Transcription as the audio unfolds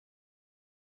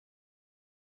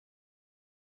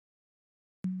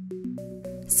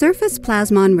Surface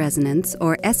plasmon resonance,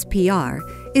 or SPR,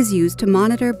 is used to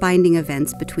monitor binding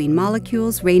events between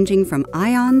molecules ranging from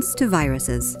ions to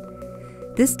viruses.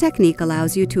 This technique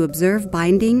allows you to observe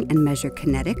binding and measure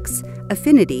kinetics,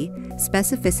 affinity,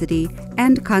 specificity,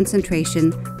 and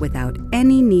concentration without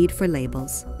any need for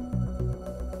labels.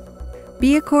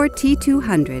 Biacore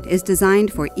T200 is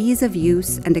designed for ease of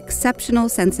use and exceptional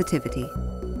sensitivity.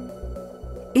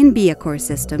 In Biacore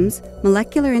systems,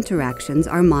 molecular interactions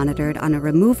are monitored on a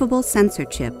removable sensor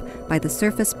chip by the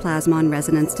surface plasmon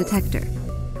resonance detector.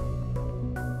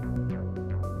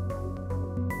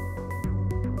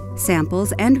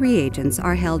 Samples and reagents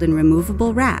are held in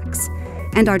removable racks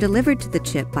and are delivered to the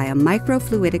chip by a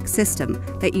microfluidic system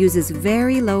that uses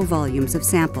very low volumes of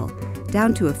sample,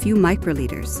 down to a few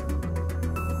microliters.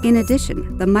 In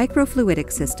addition, the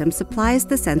microfluidic system supplies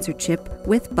the sensor chip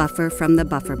with buffer from the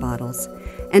buffer bottles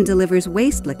and delivers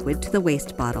waste liquid to the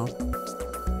waste bottle.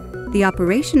 The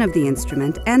operation of the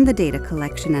instrument and the data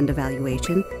collection and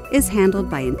evaluation is handled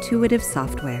by intuitive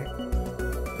software.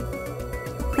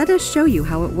 Let us show you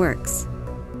how it works.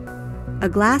 A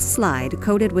glass slide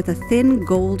coated with a thin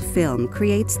gold film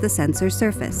creates the sensor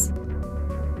surface.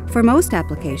 For most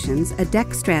applications, a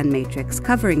deck-strand matrix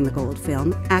covering the gold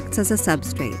film acts as a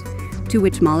substrate to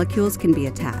which molecules can be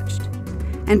attached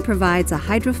and provides a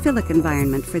hydrophilic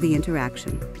environment for the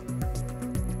interaction.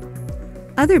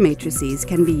 Other matrices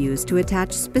can be used to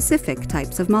attach specific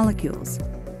types of molecules.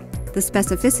 The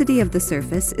specificity of the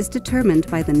surface is determined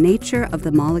by the nature of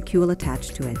the molecule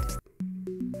attached to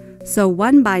it. So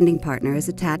one binding partner is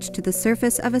attached to the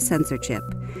surface of a sensor chip,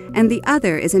 and the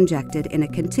other is injected in a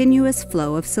continuous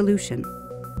flow of solution.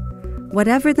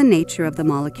 Whatever the nature of the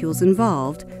molecules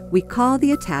involved, we call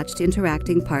the attached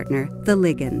interacting partner the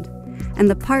ligand, and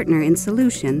the partner in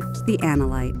solution the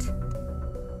analyte.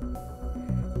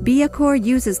 Biacore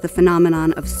uses the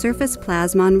phenomenon of surface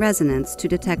plasmon resonance to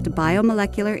detect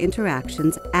biomolecular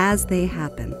interactions as they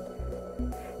happen.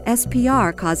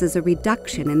 SPR causes a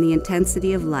reduction in the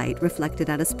intensity of light reflected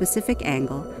at a specific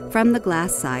angle from the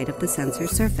glass side of the sensor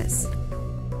surface.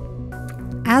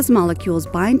 As molecules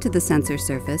bind to the sensor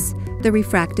surface, the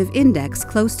refractive index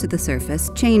close to the surface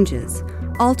changes,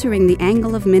 altering the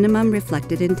angle of minimum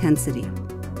reflected intensity.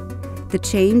 The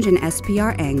change in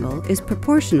SPR angle is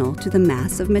proportional to the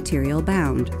mass of material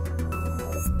bound.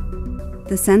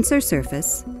 The sensor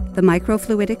surface, the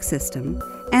microfluidic system,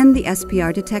 and the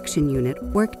SPR detection unit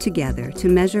work together to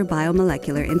measure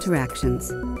biomolecular interactions.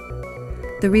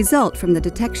 The result from the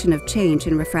detection of change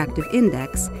in refractive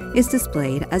index is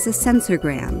displayed as a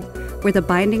sensorgram, where the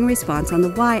binding response on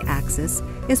the y-axis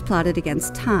is plotted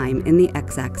against time in the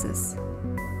x-axis.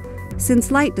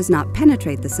 Since light does not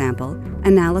penetrate the sample,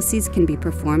 analyses can be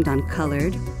performed on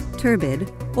colored,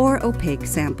 turbid, or opaque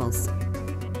samples.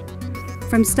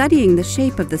 From studying the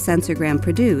shape of the sensorgram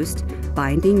produced,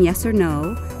 binding yes or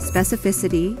no,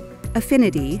 specificity,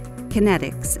 affinity,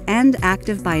 kinetics, and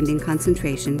active binding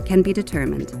concentration can be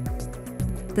determined.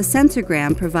 The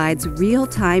sensorgram provides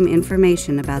real-time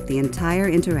information about the entire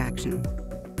interaction.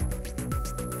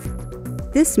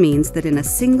 This means that in a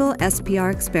single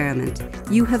SPR experiment,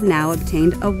 you have now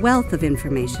obtained a wealth of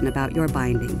information about your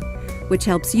binding, which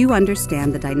helps you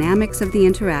understand the dynamics of the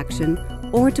interaction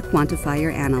or to quantify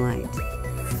your analyte.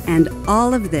 And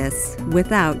all of this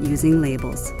without using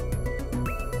labels.